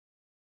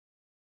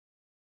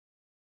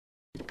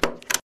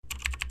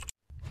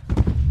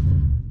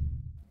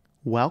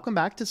Welcome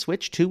back to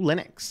Switch to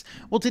Linux.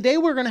 Well, today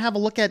we're going to have a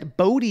look at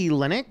Bodhi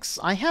Linux.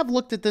 I have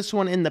looked at this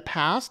one in the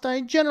past. I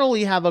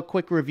generally have a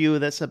quick review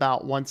of this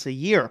about once a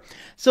year.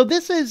 So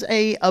this is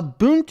a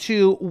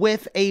Ubuntu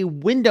with a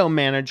window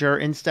manager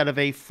instead of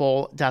a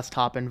full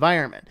desktop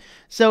environment.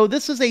 So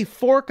this is a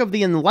fork of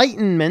the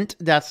Enlightenment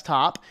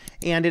desktop,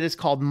 and it is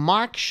called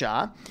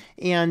Maksha.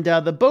 And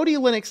the Bodhi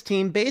Linux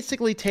team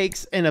basically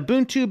takes an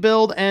Ubuntu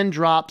build and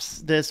drops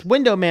this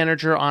window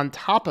manager on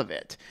top of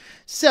it.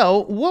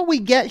 So what we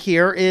get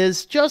here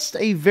is just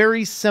a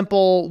very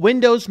simple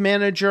Windows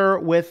manager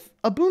with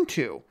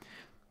Ubuntu.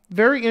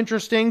 Very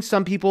interesting.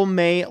 Some people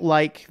may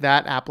like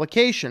that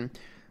application.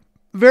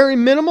 Very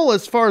minimal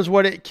as far as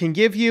what it can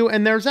give you,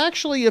 and there's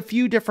actually a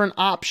few different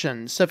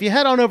options. So if you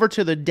head on over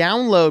to the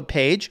download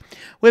page,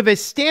 we have a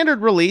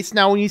standard release.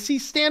 Now, when you see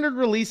standard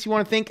release, you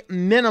want to think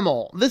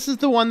minimal. This is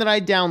the one that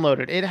I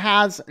downloaded. It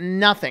has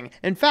nothing.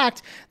 In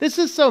fact, this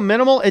is so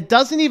minimal, it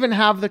doesn't even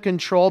have the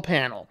control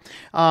panel.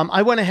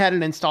 I went ahead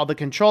and installed the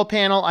control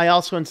panel. I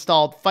also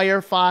installed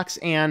Firefox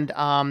and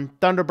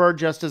Thunderbird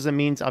just as a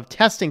means of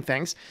testing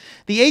things.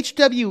 The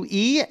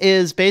HWE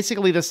is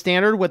basically the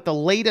standard with the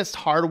latest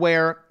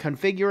hardware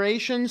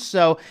configurations.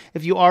 So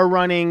if you are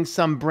running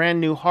some brand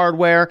new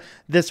hardware,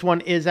 this one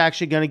is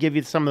actually going to give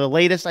you some of the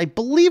latest. I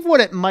believe what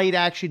it might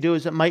actually do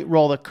is it might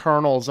roll the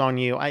kernels on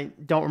you. I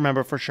don't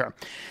remember for sure.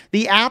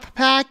 The app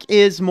pack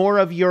is more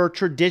of your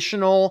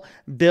traditional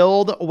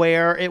build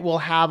where it will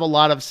have a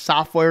lot of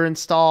software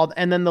installed,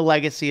 and then the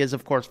legacy is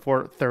of course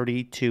for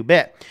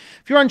 32-bit.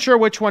 If you're unsure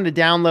which one to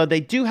download,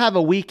 they do have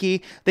a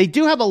wiki. They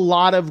do have a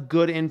lot of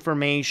good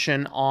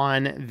information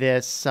on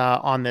this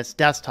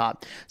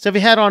desktop. So if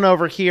you head on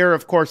over here,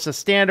 of course, the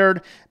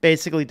standard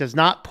basically does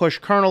not push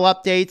kernel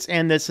updates,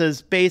 and this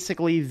is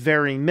basically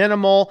very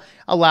minimal,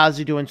 allows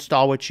you to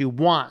install what you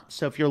want.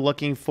 So if you're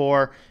looking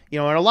for,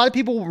 and a lot of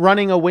people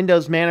running a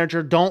Windows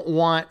manager don't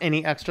want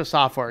any extra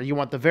software. You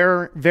want the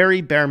very,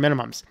 very bare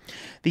minimums.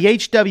 The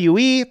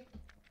HWE,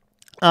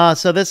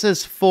 so this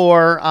is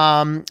for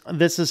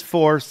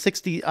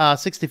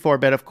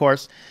 64-bit, of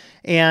course,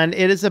 and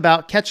it is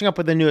about catching up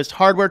with the newest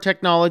hardware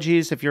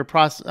technologies. If your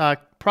processor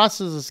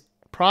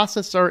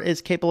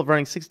is capable of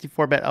running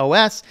 64-bit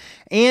OS,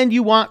 and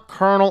you want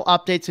kernel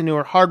updates and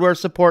newer hardware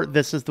support,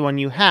 this is the one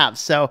you have.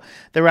 So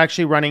they're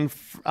actually running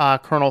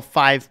kernel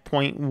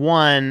 5.1.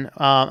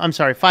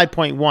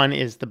 5.1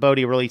 is the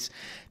Bodhi release.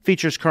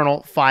 Features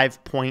kernel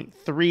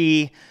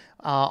 5.3.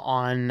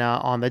 On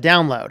the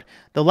download.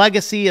 The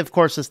legacy, of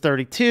course, is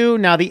 32.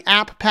 Now, the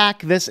app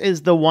pack, this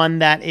is the one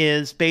that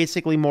is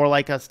basically more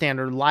like a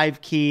standard live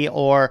key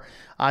or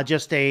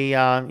just a,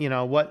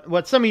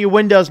 what some of you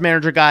Windows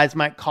Manager guys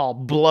might call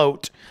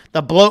bloat.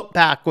 The bloat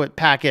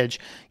package.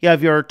 You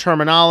have your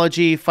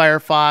terminology,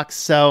 Firefox.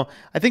 So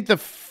I think the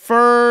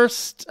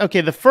first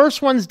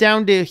ones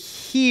down to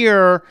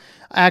here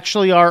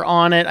actually are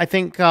on it. I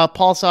think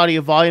Pulse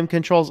Audio Volume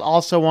Control is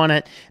also on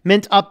it.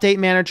 Mint Update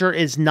Manager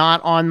is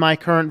not on my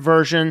current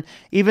version.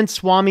 Even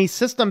Swami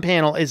System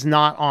Panel is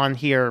not on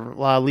here.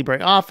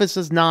 LibreOffice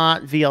is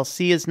not.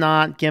 VLC is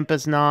not. GIMP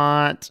is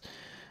not.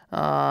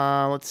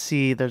 Let's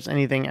see if there's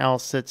anything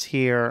else that's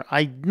here.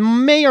 I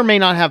may or may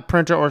not have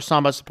printer or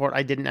Samba support.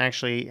 I didn't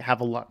actually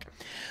have a look.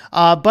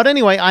 But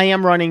anyway, I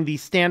am running the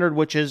standard,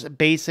 which is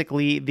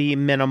basically the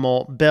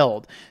minimal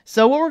build.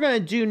 So what we're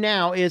going to do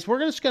now is we're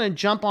just going to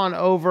jump on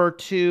over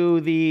to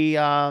the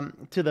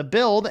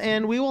build,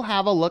 and we will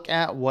have a look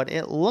at what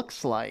it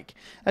looks like.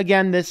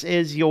 Again, this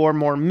is your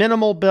more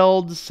minimal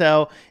build.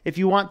 So if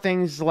you want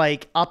things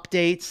like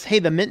updates, hey,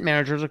 the Mint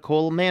Manager is a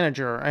cool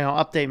manager,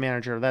 update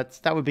manager.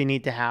 That would be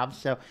neat to have.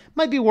 So it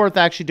might be worth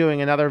actually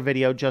doing another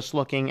video just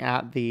looking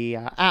at the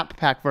app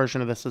pack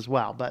version of this as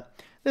well.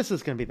 But this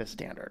is going to be the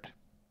standard.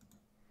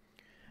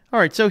 All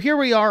right, so here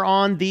we are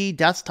on the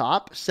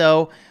desktop.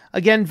 So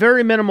again,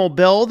 very minimal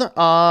build.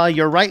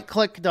 Your right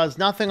click does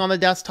nothing on the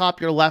desktop.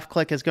 Your left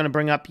click is going to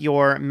bring up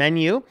your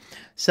menu.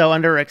 So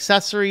under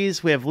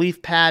accessories, we have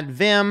LeafPad,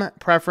 Vim,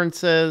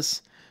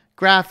 preferences,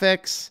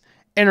 graphics,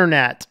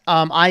 internet.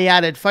 I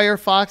added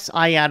Firefox.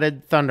 I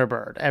added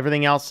Thunderbird.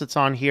 Everything else that's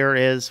on here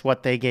is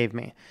what they gave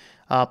me.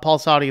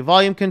 Pulse Audio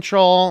Volume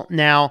Control.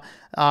 Now,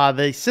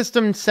 the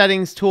system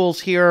settings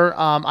tools here,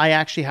 I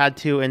actually had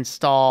to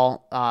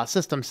install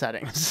system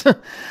settings,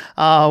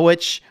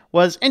 which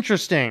was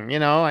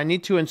interesting. I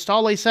need to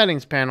install a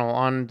settings panel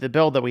on the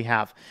build that we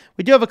have.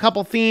 We do have a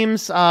couple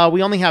themes.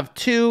 We only have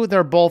two.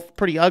 They're both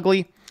pretty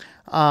ugly.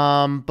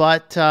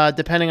 But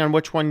depending on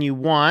which one you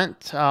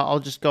want,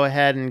 I'll just go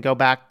ahead and go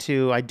back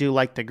to, I do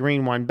like the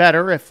green one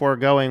better if we're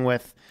going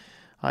with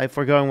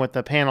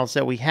the panels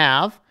that we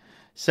have.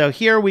 So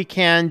here we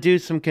can do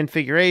some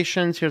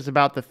configurations. Here's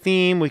about the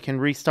theme. We can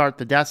restart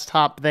the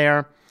desktop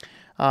there.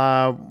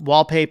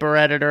 Wallpaper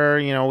editor,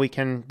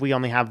 we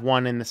only have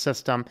one in the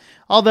system.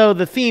 Although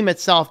the theme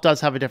itself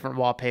does have a different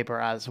wallpaper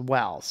as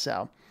well.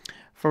 So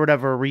for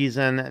whatever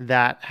reason,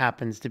 that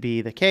happens to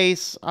be the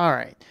case. All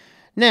right.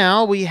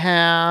 Now we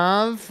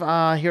have,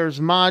 here's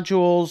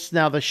modules.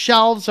 Now the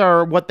shelves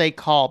are what they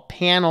call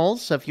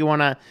panels. So if you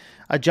want to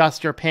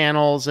adjust your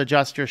panels,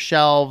 adjust your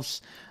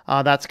shelves,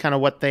 That's kind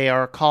of what they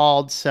are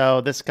called.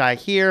 So this guy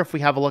here, if we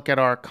have a look at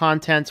our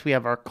contents, we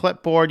have our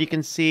clipboard, you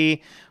can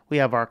see. We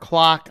have our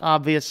clock,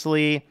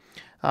 obviously.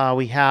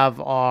 We have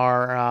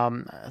our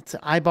it's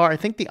iBar. I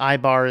think the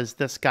iBar is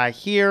this guy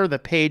here. The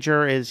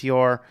pager is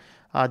your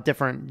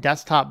different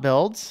desktop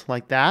builds,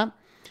 like that.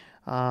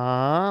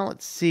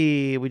 Let's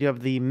see. We do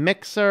have the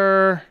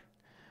mixer.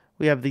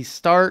 We have the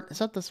start. Is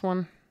that this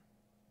one?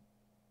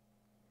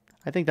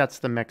 I think that's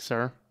the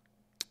mixer.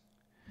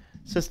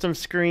 System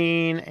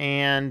screen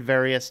and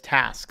various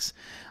tasks.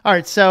 All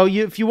right, so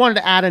if you wanted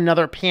to add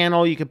another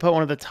panel, you could put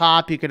one at the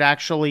top. You could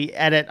actually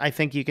edit. I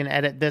think you can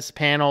edit this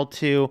panel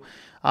to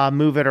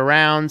move it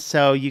around.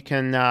 So you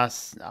can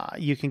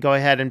go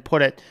ahead and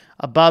put it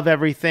above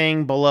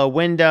everything, below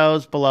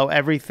windows, below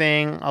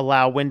everything.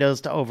 Allow windows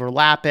to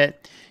overlap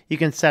it. You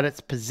can set its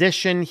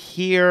position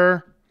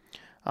here.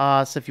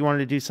 So if you wanted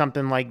to do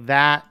something like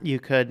that, you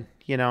could,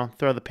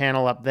 throw the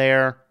panel up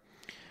there.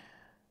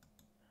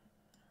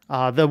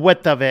 The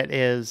width of it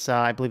is,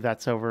 I believe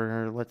that's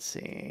over, let's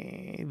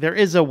see. There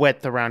is a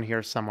width around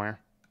here somewhere.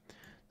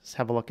 Let's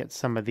have a look at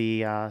some of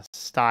the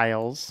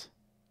styles.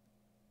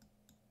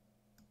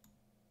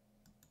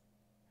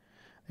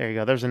 There you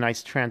go. There's a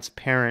nice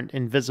transparent,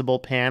 invisible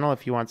panel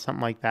if you want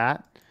something like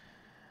that.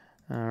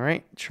 All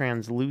right,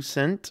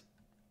 translucent.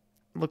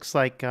 Looks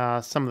like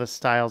some of the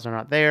styles are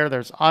not there.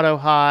 There's auto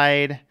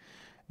hide.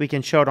 We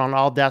can show it on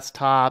all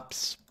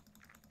desktops.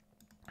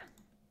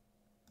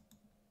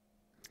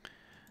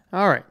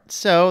 All right,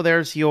 so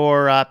there's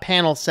your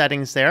panel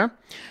settings there.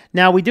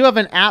 Now we do have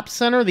an App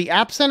Center. The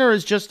App Center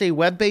is just a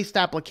web-based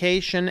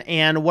application,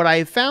 and what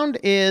I found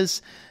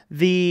is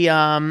the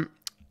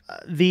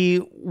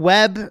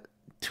web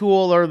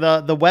tool or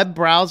the web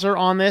browser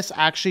on this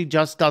actually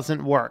just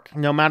doesn't work.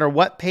 No matter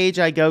what page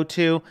I go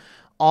to,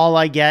 all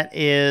I get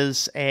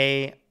is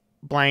a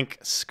blank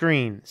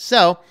screen.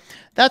 So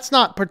that's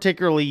not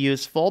particularly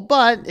useful,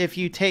 but if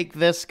you take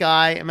this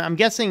guy, I'm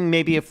guessing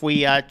maybe if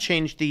we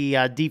change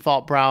the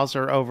default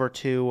browser over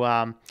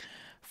to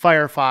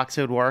Firefox,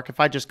 it would work.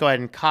 If I just go ahead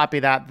and copy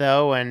that,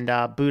 though, and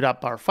boot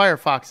up our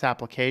Firefox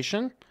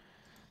application,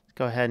 let's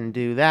go ahead and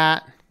do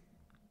that.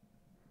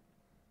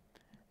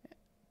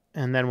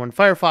 And then when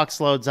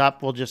Firefox loads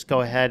up, we'll just go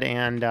ahead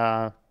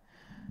and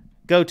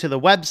go to the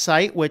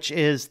website, which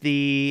is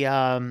the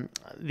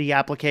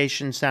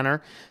application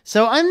center.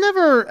 So I'm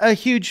never a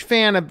huge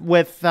fan of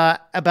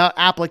about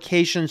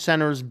application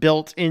centers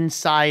built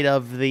inside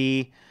of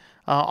the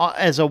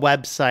as a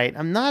website.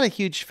 I'm not a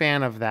huge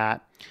fan of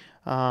that.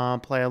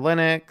 Play a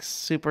Linux,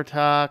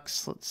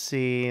 SuperTux. Let's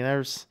see.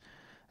 There's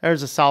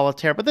a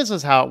solitaire, but this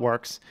is how it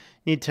works.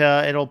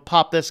 It'll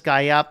pop this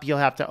guy up. You'll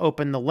have to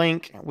open the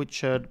link, which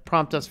should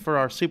prompt us for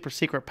our super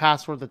secret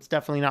password. That's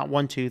definitely not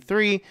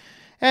 123.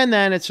 And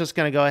then it's just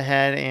going to go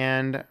ahead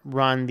and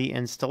run the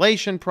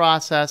installation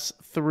process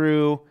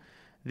through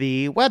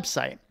the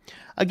website.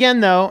 Again,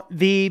 though,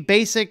 the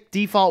basic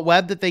default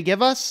web that they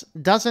give us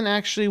doesn't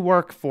actually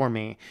work for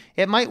me.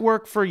 It might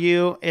work for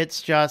you.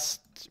 It's just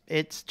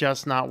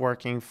not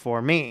working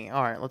for me.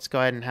 All right, let's go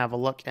ahead and have a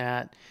look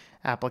at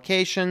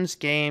applications,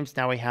 games.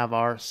 Now we have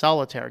our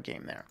solitaire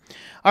game there.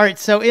 All right,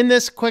 so in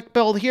this quick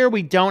build here,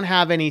 we don't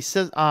have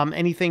anything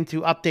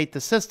to update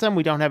the system.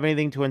 We don't have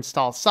anything to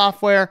install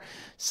software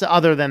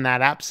other than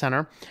that App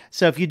Center.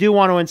 So if you do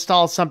want to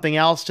install something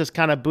else, just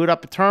kind of boot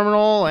up a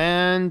terminal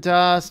and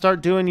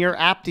start doing your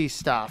apt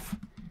stuff.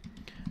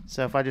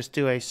 So if I just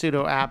do a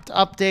sudo apt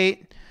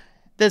update,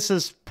 this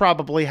is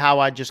probably how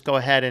I just go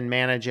ahead and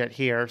manage it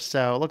here.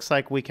 So it looks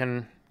like we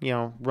can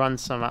run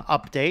some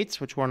updates,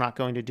 which we're not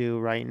going to do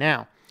right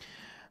now.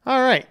 All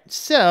right,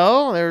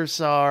 so there's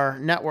our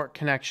network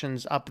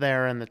connections up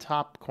there in the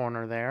top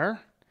corner there.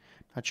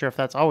 Not sure if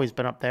that's always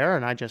been up there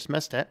and I just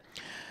missed it.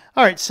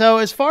 All right, so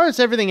as far as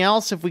everything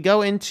else, if we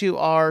go into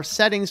our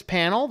settings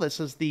panel,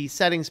 this is the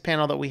settings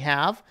panel that we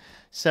have.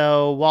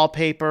 So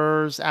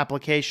wallpapers,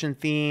 application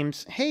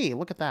themes. Hey,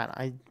 look at that.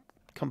 I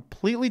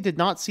completely did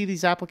not see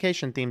these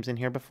application themes in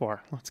here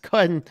before. Let's go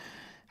ahead and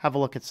have a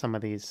look at some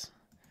of these.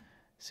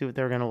 See what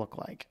they're going to look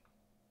like.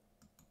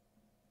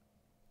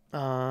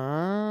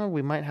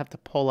 We might have to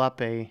pull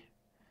up a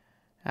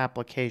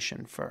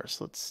application first.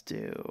 Let's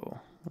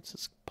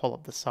just pull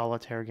up the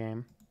solitaire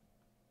game.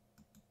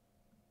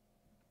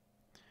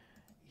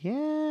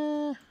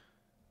 Yeah.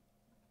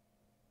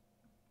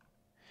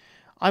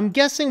 I'm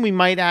guessing we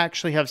might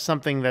actually have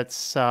something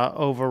that's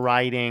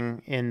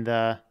overriding in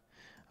the,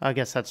 I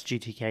guess that's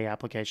GTK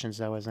applications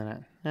though, isn't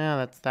it?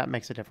 Yeah, that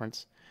makes a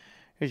difference.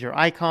 Here's your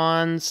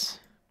icons.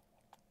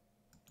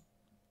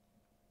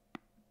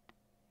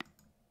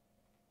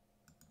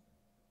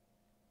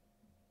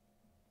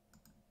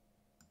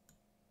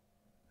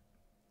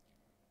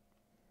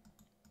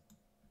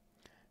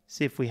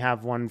 See if we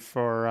have one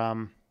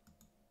for,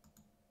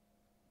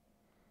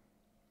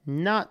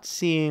 not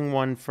seeing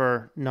one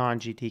for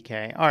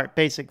non-GTK. All right,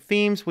 basic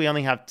themes. We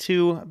only have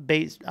two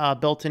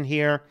built in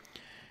here.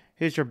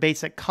 Here's your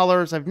basic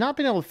colors. I've not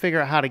been able to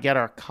figure out how to get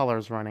our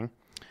colors running.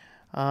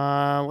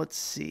 Let's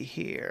see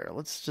here.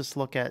 Let's just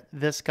look at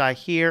this guy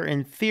here.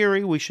 In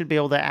theory, we should be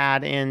able to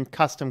add in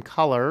custom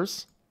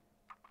colors.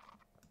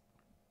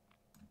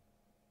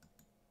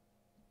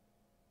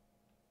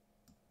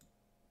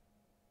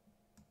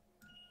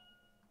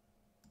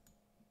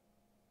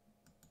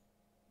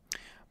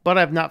 But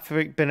I've not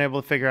been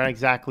able to figure out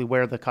exactly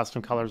where the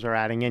custom colors are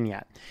adding in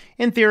yet.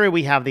 In theory,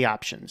 we have the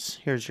options.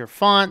 Here's your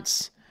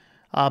fonts,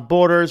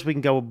 borders. We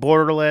can go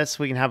borderless.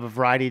 We can have a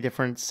variety of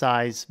different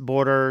size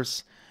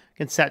borders.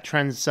 You can set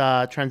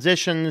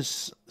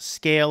transitions,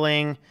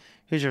 scaling.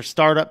 Here's your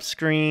startup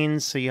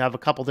screens. So you have a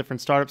couple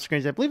different startup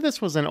screens. I believe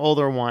this was an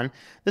older one.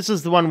 This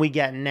is the one we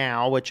get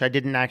now, which I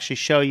didn't actually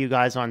show you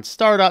guys on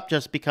startup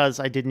just because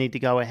I did need to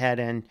go ahead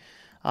and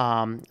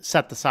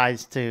set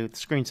the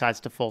screen size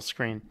to full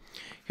screen.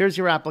 Here's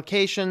your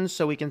applications,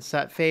 so we can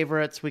set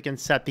favorites. We can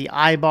set the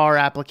iBar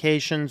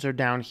applications are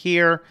down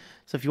here.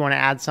 So if you want to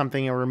add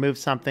something or remove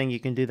something, you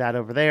can do that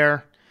over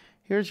there.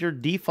 Here's your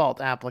default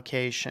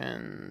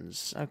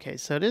applications. Okay,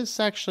 so it is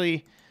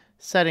actually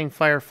setting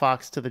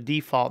Firefox to the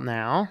default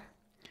now.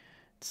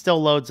 It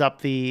still loads up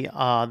the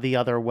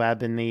other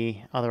web in the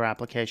other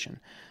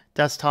application.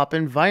 Desktop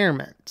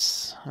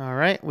environments. All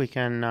right, we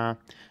can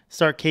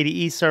start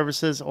KDE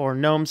services or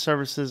GNOME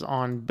services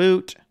on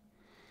boot.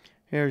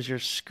 Here's your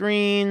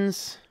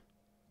screens,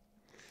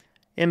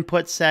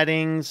 input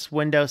settings,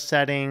 window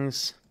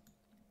settings,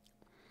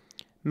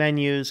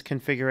 menus,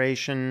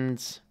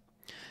 configurations.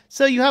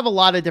 So you have a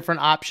lot of different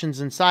options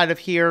inside of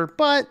here,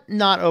 but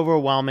not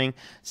overwhelming.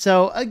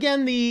 So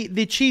again,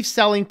 the chief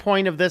selling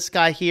point of this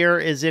guy here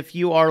is if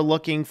you are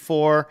looking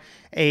for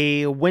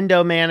a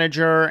window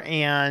manager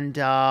and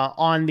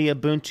on the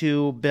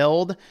Ubuntu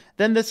build,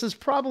 then this is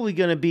probably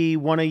going to be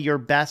one of your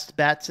best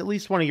bets, at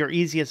least one of your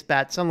easiest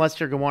bets, unless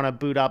you're going to want to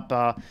boot up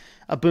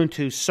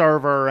Ubuntu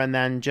server and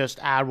then just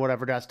add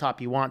whatever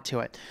desktop you want to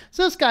it.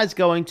 So this guy's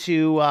going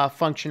to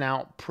function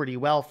out pretty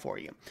well for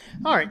you.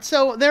 All right,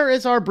 so there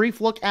is our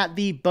brief look at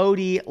the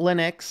Bodhi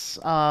Linux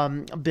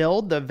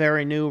build, the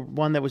very new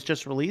one that was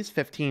just released,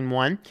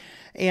 15.1.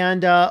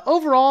 And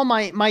overall,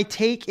 my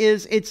take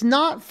is it's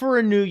not for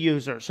a new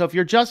user. So if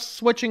you're just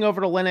switching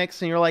over to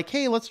Linux and you're like,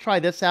 hey, let's try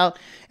this out,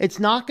 it's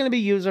not going to be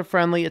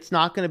user-friendly. It's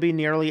not going to be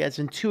nearly as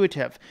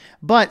intuitive.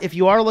 But if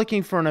you are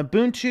looking for an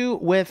Ubuntu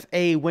with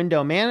a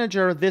window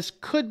manager, this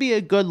could be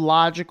a good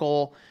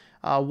logical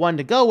one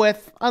to go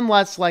with,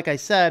 unless, like I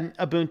said,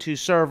 Ubuntu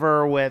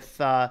server with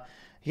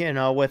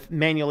with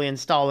manually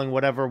installing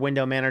whatever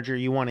window manager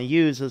you want to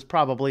use is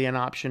probably an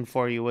option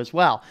for you as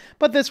well.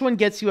 But this one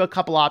gets you a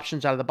couple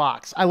options out of the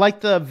box. I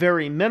like the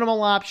very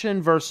minimal option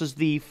versus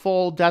the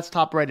full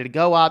desktop ready to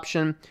go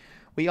option.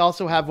 We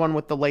also have one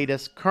with the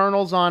latest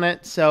kernels on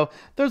it, so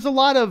there's a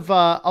lot of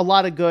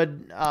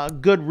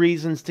good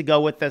reasons to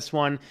go with this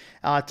one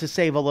to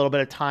save a little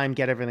bit of time,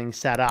 get everything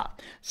set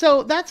up.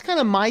 So that's kind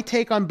of my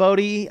take on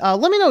Bodhi.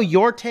 Let me know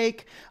your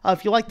take.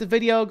 If you liked the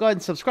video, go ahead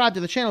and subscribe to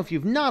the channel. If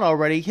you've not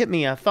already, hit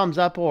me a thumbs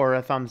up or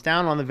a thumbs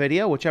down on the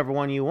video, whichever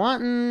one you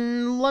want,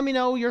 and let me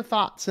know your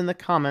thoughts in the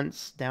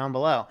comments down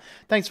below.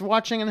 Thanks for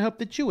watching, and I hope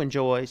that you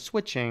enjoy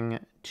switching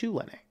to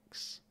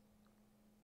Linux.